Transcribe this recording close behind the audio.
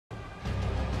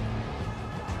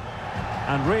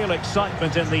And real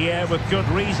excitement in the air with good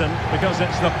reason, because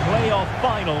it's the playoff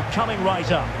final coming right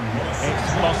up.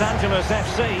 It's Los Angeles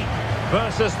FC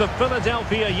versus the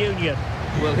Philadelphia Union.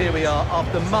 Well, here we are.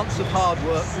 After months of hard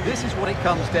work, this is what it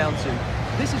comes down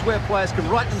to. This is where players can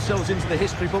write themselves into the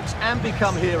history books and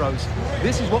become heroes.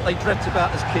 This is what they dreamt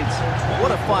about as kids.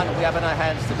 What a final we have in our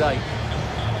hands today.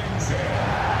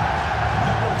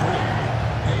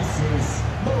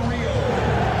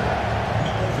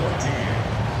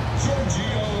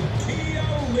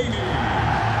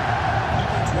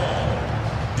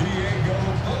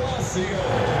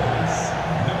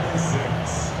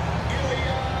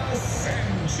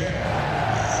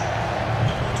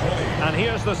 And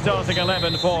here's the starting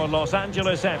 11 for Los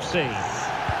Angeles FC.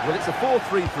 Well, it's a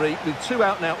 4-3-3 with two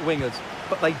out-and-out wingers,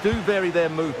 but they do vary their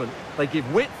movement. They give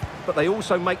width, but they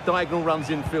also make diagonal runs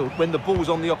infield when the ball's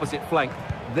on the opposite flank.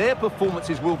 Their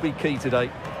performances will be key today.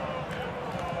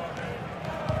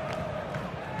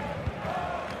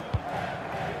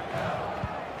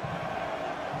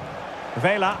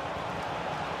 Vela.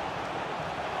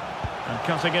 And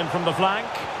cutting in from the flank.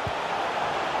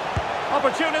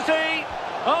 Opportunity!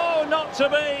 Oh, not to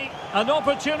be! An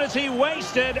opportunity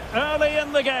wasted early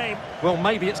in the game. Well,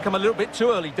 maybe it's come a little bit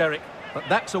too early, Derek, but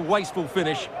that's a wasteful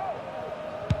finish.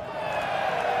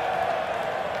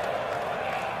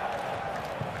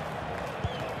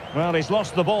 Well, he's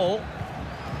lost the ball.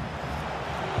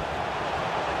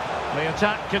 The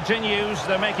attack continues.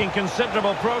 They're making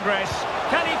considerable progress.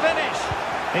 Can he finish?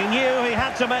 He knew he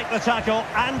had to make the tackle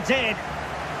and did.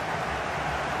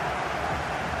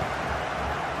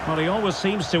 Well, he always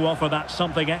seems to offer that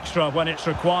something extra when it's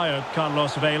required,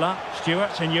 Carlos Vela.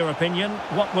 Stuart, in your opinion,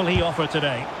 what will he offer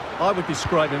today? I would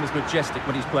describe him as majestic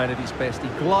when he's playing at his best. He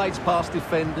glides past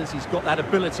defenders. He's got that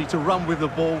ability to run with the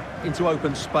ball into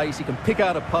open space. He can pick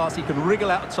out a pass. He can wriggle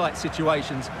out of tight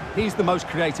situations. He's the most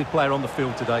creative player on the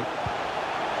field today.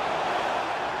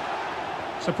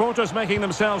 Supporters making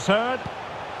themselves heard.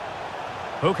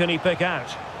 Who can he pick out?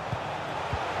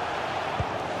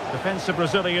 Defensive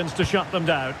Brazilians to shut them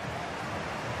down.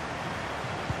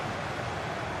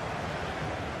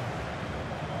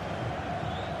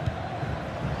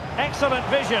 Excellent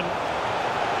vision.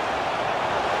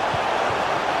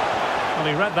 Well,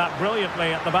 he read that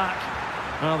brilliantly at the back.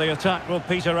 Well, the attack will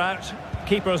peter out.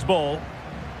 Keeper's ball.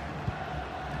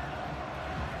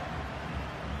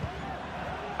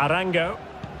 Arango.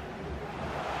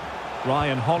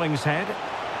 Ryan Hollingshead.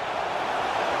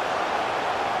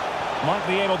 Might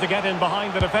be able to get in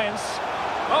behind the defence.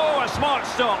 Oh, a smart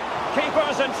stop.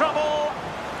 Keeper's in trouble.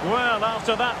 Well,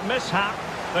 after that mishap,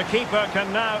 the keeper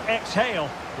can now exhale.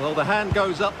 Well, the hand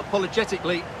goes up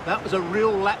apologetically. That was a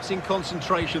real lapse in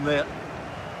concentration there.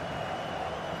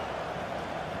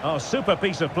 Oh, super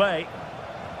piece of play.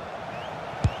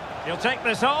 He'll take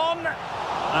this on.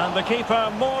 And the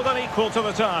keeper more than equal to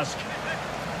the task.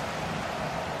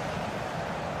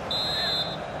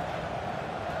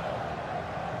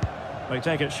 They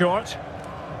take it short.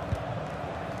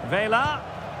 Vela.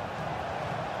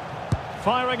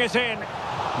 Firing it in.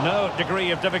 No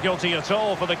degree of difficulty at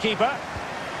all for the keeper.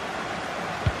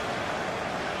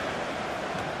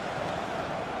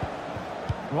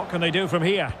 What can they do from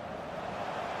here?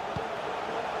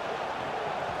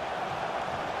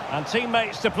 And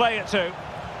teammates to play it to.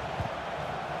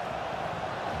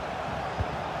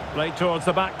 Played towards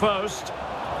the back post.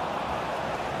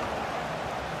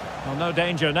 Well, no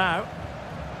danger now.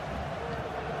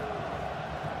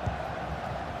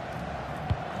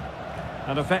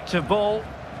 An effective ball.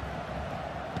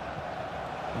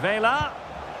 Vela.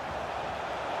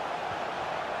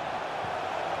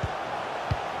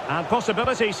 And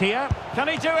possibilities here. Can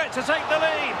he do it to take the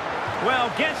lead?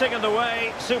 Well, getting in the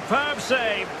way. Superb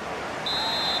save.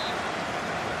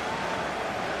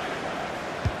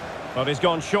 But he's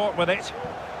gone short with it.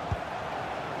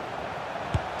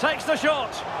 Takes the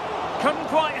shot. Couldn't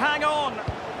quite hang on.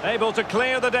 Able to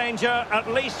clear the danger, at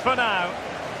least for now.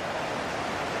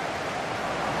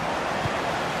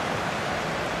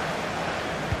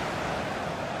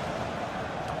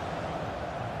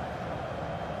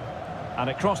 And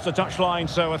it crossed the touchline,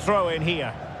 so a throw in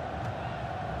here.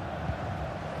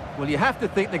 Well, you have to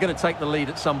think they're going to take the lead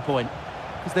at some point,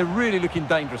 because they're really looking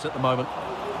dangerous at the moment.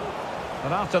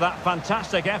 But after that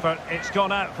fantastic effort, it's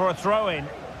gone out for a throw-in.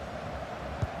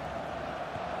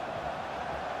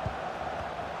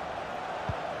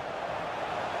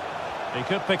 He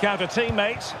could pick out a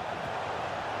teammate.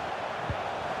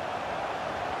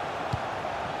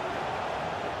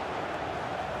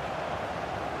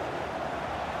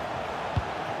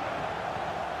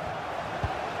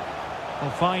 Well,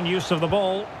 fine use of the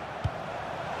ball.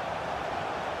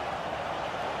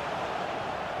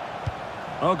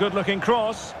 Oh, good-looking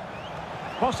cross.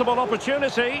 Possible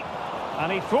opportunity.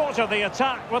 And he thwarted the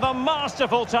attack with a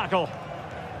masterful tackle.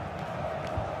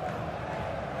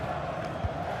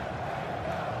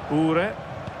 Ure.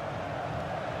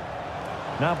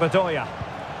 Now Bedoya.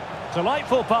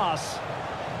 Delightful pass.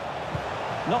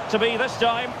 Not to be this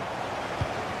time.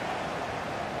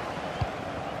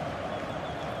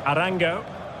 Arango.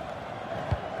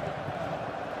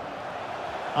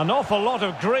 An awful lot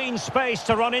of green space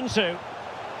to run into.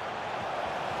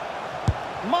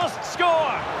 Must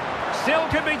score. Still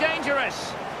could be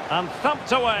dangerous. And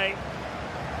thumped away.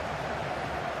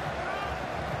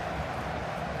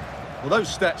 Well,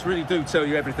 those stats really do tell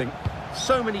you everything.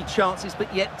 So many chances,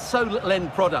 but yet so little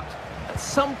end product. At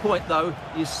some point, though,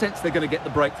 you sense they're going to get the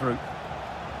breakthrough.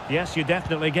 Yes, you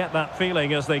definitely get that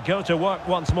feeling as they go to work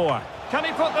once more. Can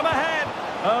he put them ahead?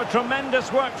 Oh,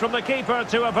 tremendous work from the keeper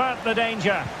to avert the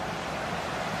danger.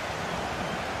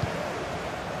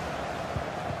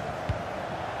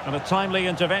 And a timely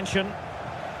intervention.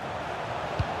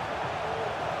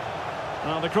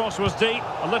 Now the cross was deep,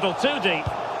 a little too deep.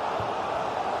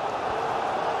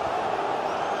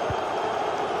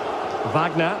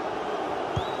 Wagner.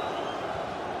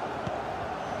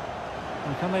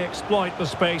 And can they exploit the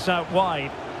space out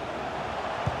wide?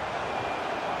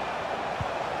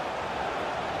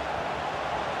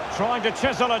 Trying to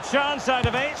chisel a chance out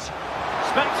of it.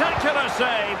 Spectacular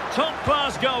save.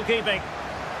 Top-class goalkeeping.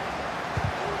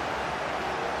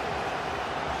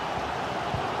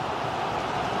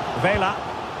 Vela.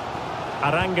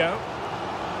 Arango.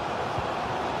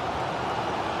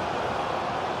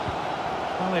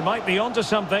 Well, they might be onto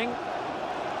something.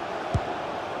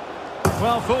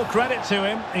 Well, full credit to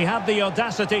him. He had the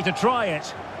audacity to try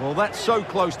it. Well, that's so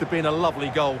close to being a lovely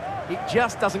goal. It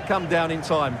just doesn't come down in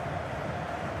time.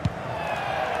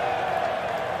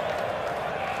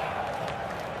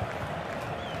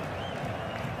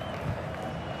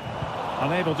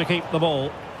 Unable to keep the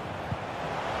ball.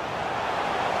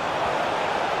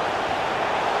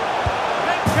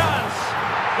 Big chance!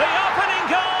 The opening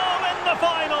goal in the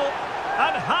final!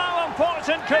 And how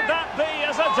important could that be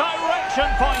as a direction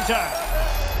pointer?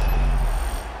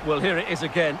 Well, here it is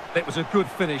again. It was a good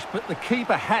finish, but the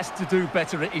keeper has to do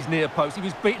better at his near post. He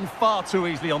was beaten far too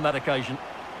easily on that occasion.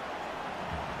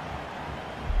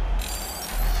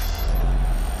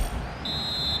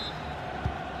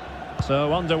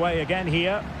 So underway again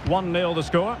here, 1-0 the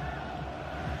score.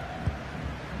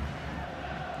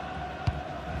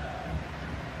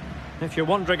 If you're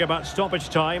wondering about stoppage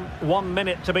time, 1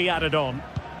 minute to be added on.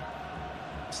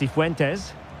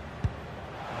 Cifuentes.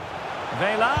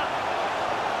 Vela.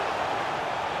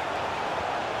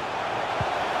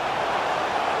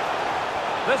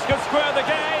 This could square the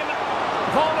game.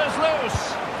 Ball is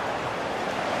loose.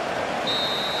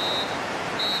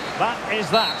 That is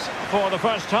that for the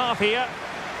first half here.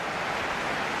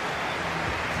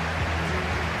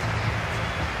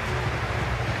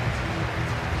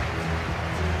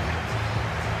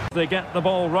 They get the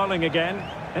ball rolling again.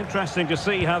 Interesting to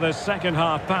see how the second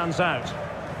half pans out.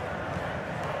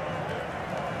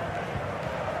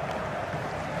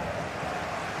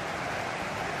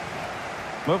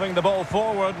 Moving the ball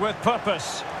forward with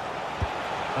purpose.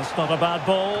 That's not a bad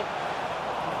ball.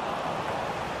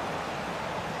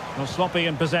 No sloppy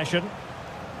in possession.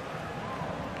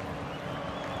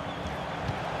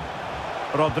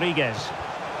 Rodriguez.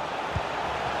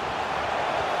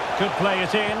 Could play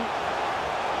it in.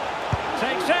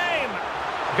 Takes aim.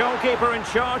 Goalkeeper in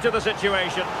charge of the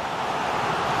situation.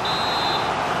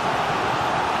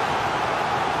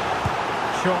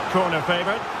 Short corner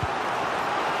favoured.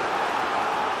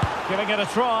 Giving it a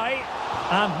try.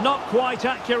 And not quite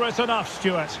accurate enough,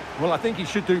 Stuart. Well, I think he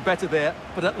should do better there,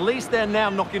 but at least they're now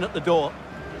knocking at the door.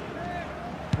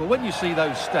 Well, when you see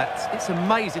those stats, it's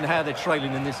amazing how they're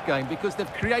trailing in this game because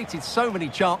they've created so many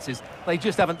chances, they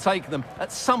just haven't taken them.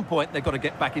 At some point, they've got to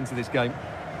get back into this game.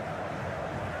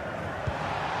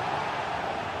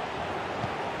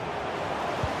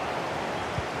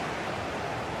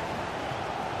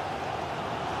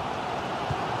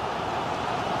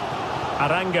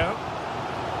 Arango.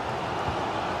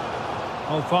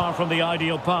 Oh, far from the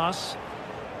ideal pass.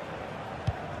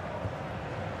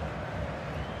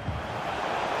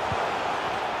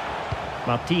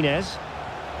 Martinez.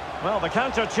 Well, the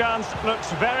counter chance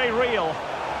looks very real.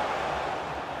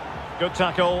 Good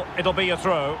tackle. It'll be a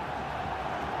throw.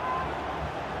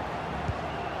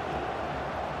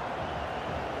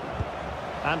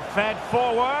 And fed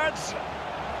forwards.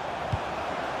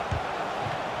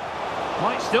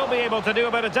 Might still be able to do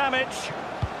a bit of damage.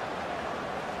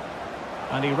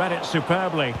 And he read it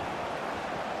superbly.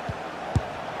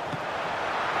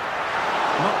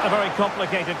 A very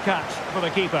complicated catch for the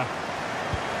keeper.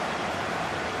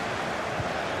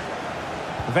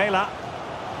 Vela.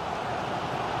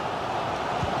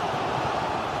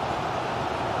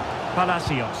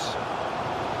 Palacios.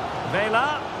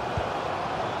 Vela.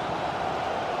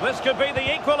 This could be the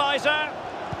equaliser.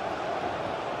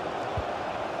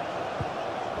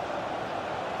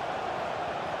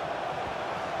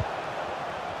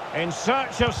 In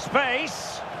search of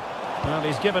space. Well,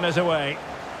 he's given us away.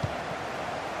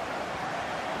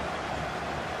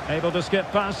 Able to skip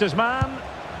past his man.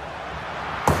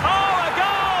 Oh, a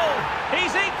goal!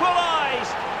 He's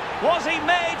equalised! Was he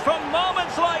made from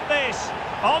moments like this?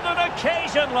 On an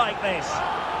occasion like this?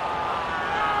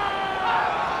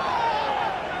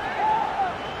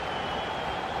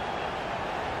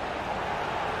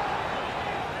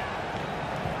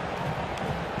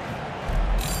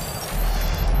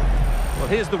 Well,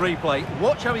 here's the replay.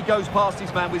 Watch how he goes past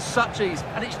his man with such ease,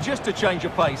 and it's just a change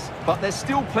of pace. But there's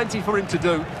still plenty for him to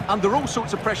do. Under all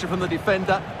sorts of pressure from the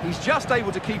defender, he's just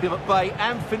able to keep him at bay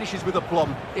and finishes with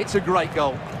aplomb. It's a great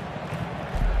goal.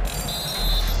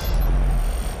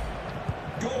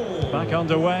 Back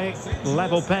underway,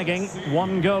 level pegging,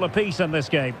 1 goal apiece in this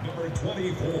game. Number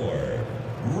 24,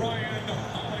 Ryan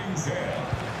Hollingshead.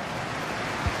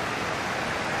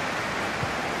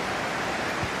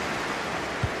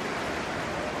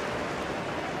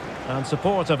 And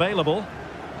support available.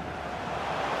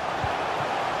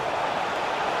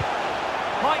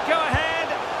 Might go ahead.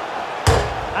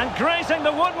 And grazing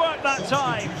the woodwork that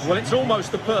time. Well, it's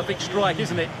almost the perfect strike,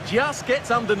 isn't it? Just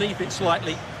gets underneath it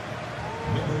slightly.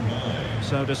 Number 9.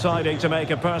 So deciding to make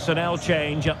a personnel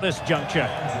change at this juncture.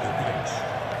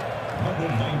 Number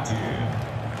 19,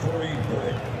 Corey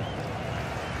Burke.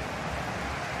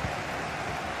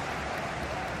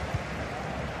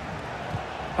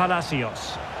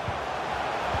 Palacios.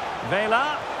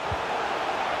 Vela.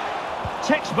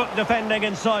 Textbook defending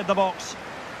inside the box.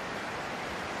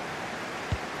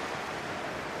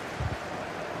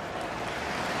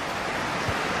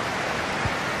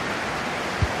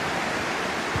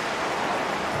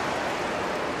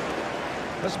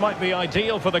 This might be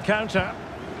ideal for the counter.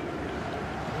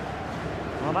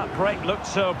 Well, that break looked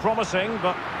so promising,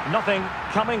 but nothing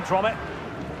coming from it.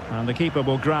 And the keeper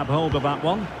will grab hold of that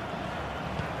one.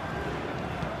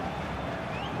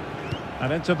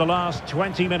 And into the last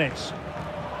 20 minutes.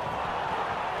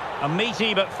 A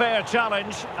meaty but fair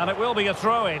challenge, and it will be a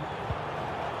throw-in.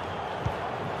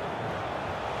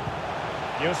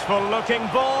 Useful looking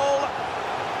ball.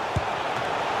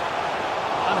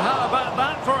 And how about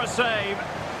that for a save?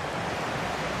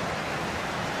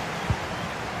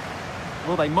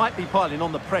 Well, they might be piling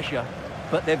on the pressure,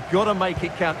 but they've got to make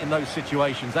it count in those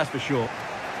situations, that's for sure.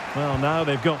 Well, now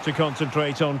they've got to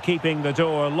concentrate on keeping the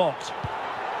door locked.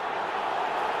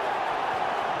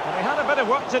 Well, he had a bit of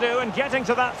work to do in getting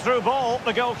to that through ball,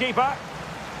 the goalkeeper.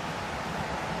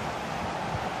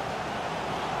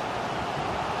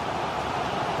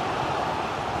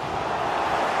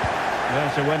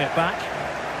 There to win it back.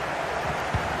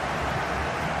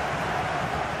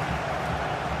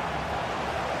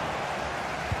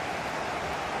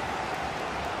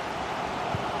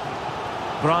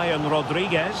 Brian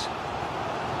Rodriguez.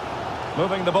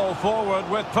 Moving the ball forward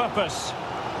with purpose.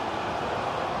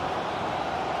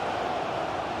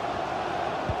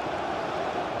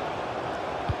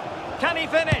 Can he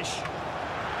finish?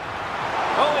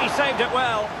 Oh, he saved it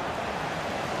well.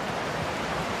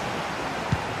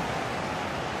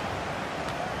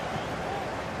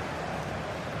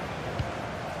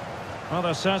 Well,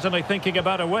 they're certainly thinking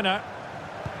about a winner.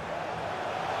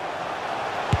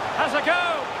 Has a go!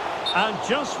 And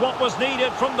just what was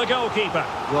needed from the goalkeeper.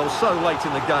 Well, so late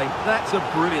in the game. That's a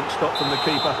brilliant stop from the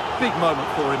keeper. Big moment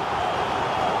for him.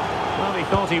 Well, he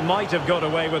thought he might have got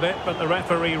away with it, but the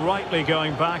referee rightly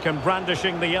going back and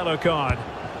brandishing the yellow card.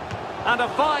 And a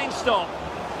fine stop.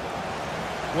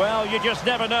 Well, you just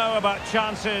never know about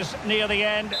chances near the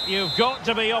end. You've got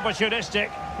to be opportunistic.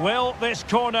 Will this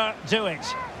corner do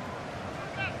it?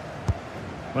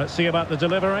 Let's see about the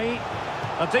delivery.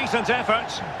 A decent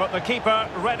effort, but the keeper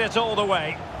read it all the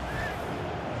way.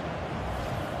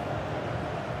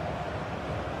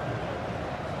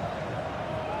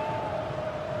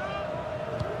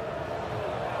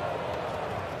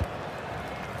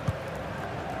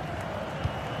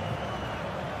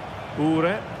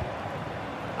 Ure.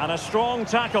 And a strong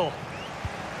tackle.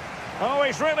 Oh,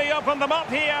 he's really opened them up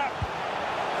here.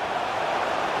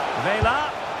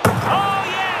 Vela. Oh,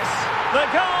 yes! The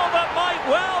goal that might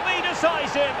well be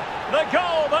decisive. The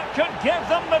goal that could give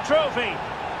them the trophy.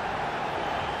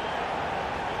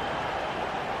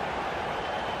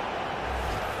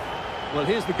 Well,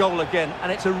 here's the goal again,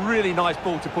 and it's a really nice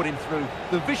ball to put him through.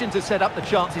 The vision to set up the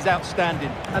chance is outstanding,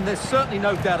 and there's certainly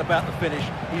no doubt about the finish.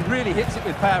 He really hits it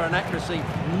with power and accuracy.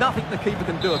 Nothing the keeper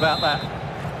can do about that.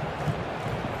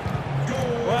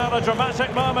 Well, a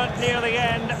dramatic moment near the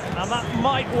end, and that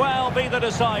might well be the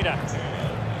decider.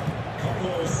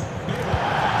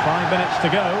 5 minutes to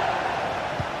go.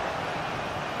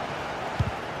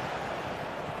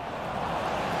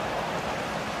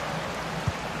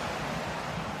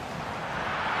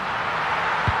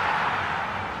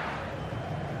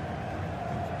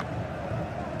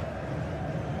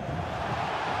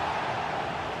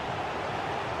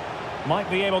 Might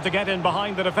be able to get in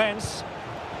behind the defence.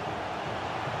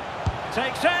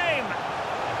 Takes aim!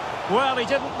 Well, he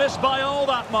didn't miss by all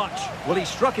that much. Well, he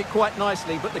struck it quite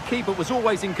nicely, but the keeper was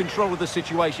always in control of the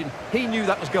situation. He knew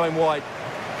that was going wide.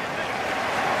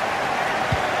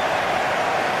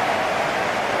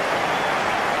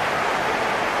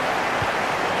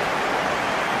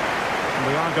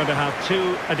 We are going to have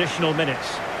 2 additional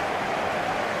minutes.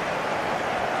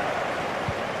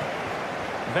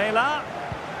 Vela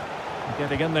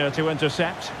getting in there to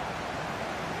intercept.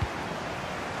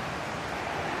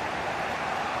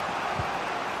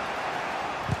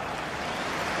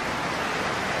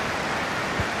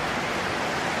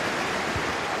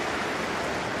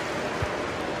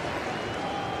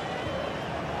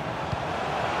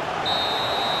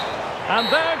 And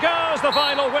there goes the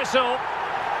final whistle.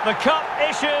 The cup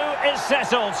issue is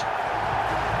settled.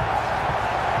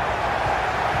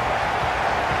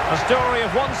 A story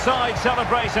of one side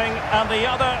celebrating and the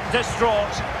other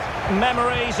distraught.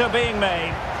 Memories are being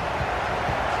made.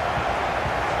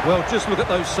 Well, just look at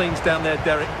those scenes down there,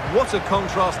 Derek. What a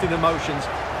contrast in emotions.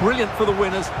 Brilliant for the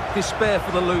winners, despair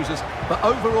for the losers. But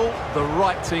overall, the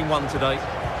right team won today.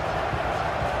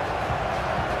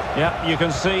 Yeah, you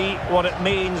can see what it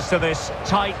means to this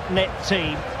tight-knit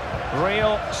team.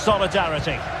 Real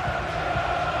solidarity.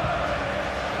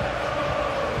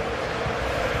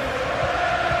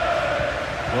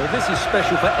 Well, this is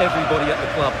special for everybody at the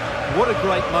club. What a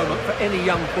great moment for any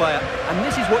young player. And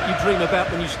this is what you dream about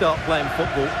when you start playing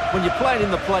football. When you're playing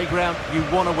in the playground, you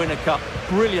want to win a cup.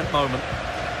 Brilliant moment.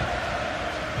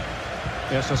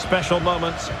 Yes, a special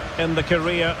moment in the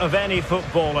career of any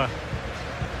footballer.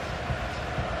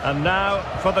 And now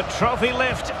for the trophy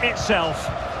lift itself.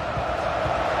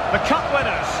 The cup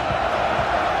winners.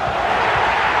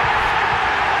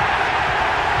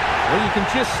 Well, you can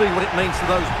just see what it means to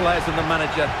those players and the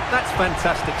manager. That's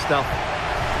fantastic stuff.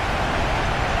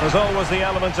 There's always the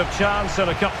element of chance in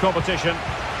a cup competition.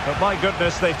 But my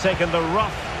goodness, they've taken the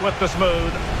rough with the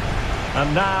smooth.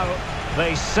 And now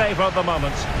they savour the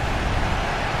moment.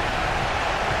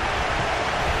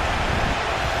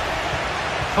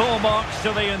 Full marks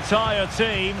to the entire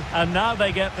team, and now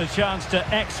they get the chance to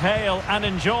exhale and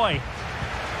enjoy.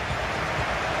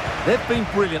 They've been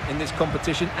brilliant in this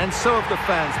competition, and so have the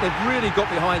fans. They've really got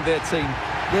behind their team.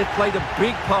 They've played a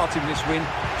big part in this win.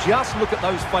 Just look at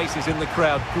those faces in the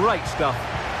crowd. Great stuff.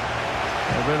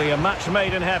 Really a match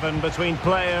made in heaven between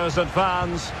players and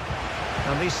fans.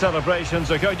 And these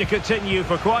celebrations are going to continue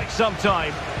for quite some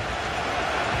time.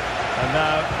 And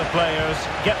now the players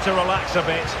get to relax a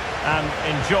bit and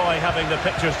enjoy having the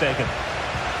pictures taken.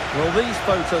 Well, these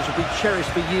photos will be cherished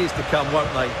for years to come,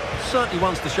 won't they? Certainly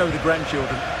ones to show the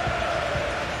grandchildren.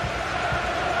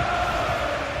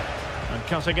 And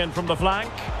cutting in from the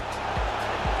flank.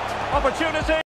 Opportunity!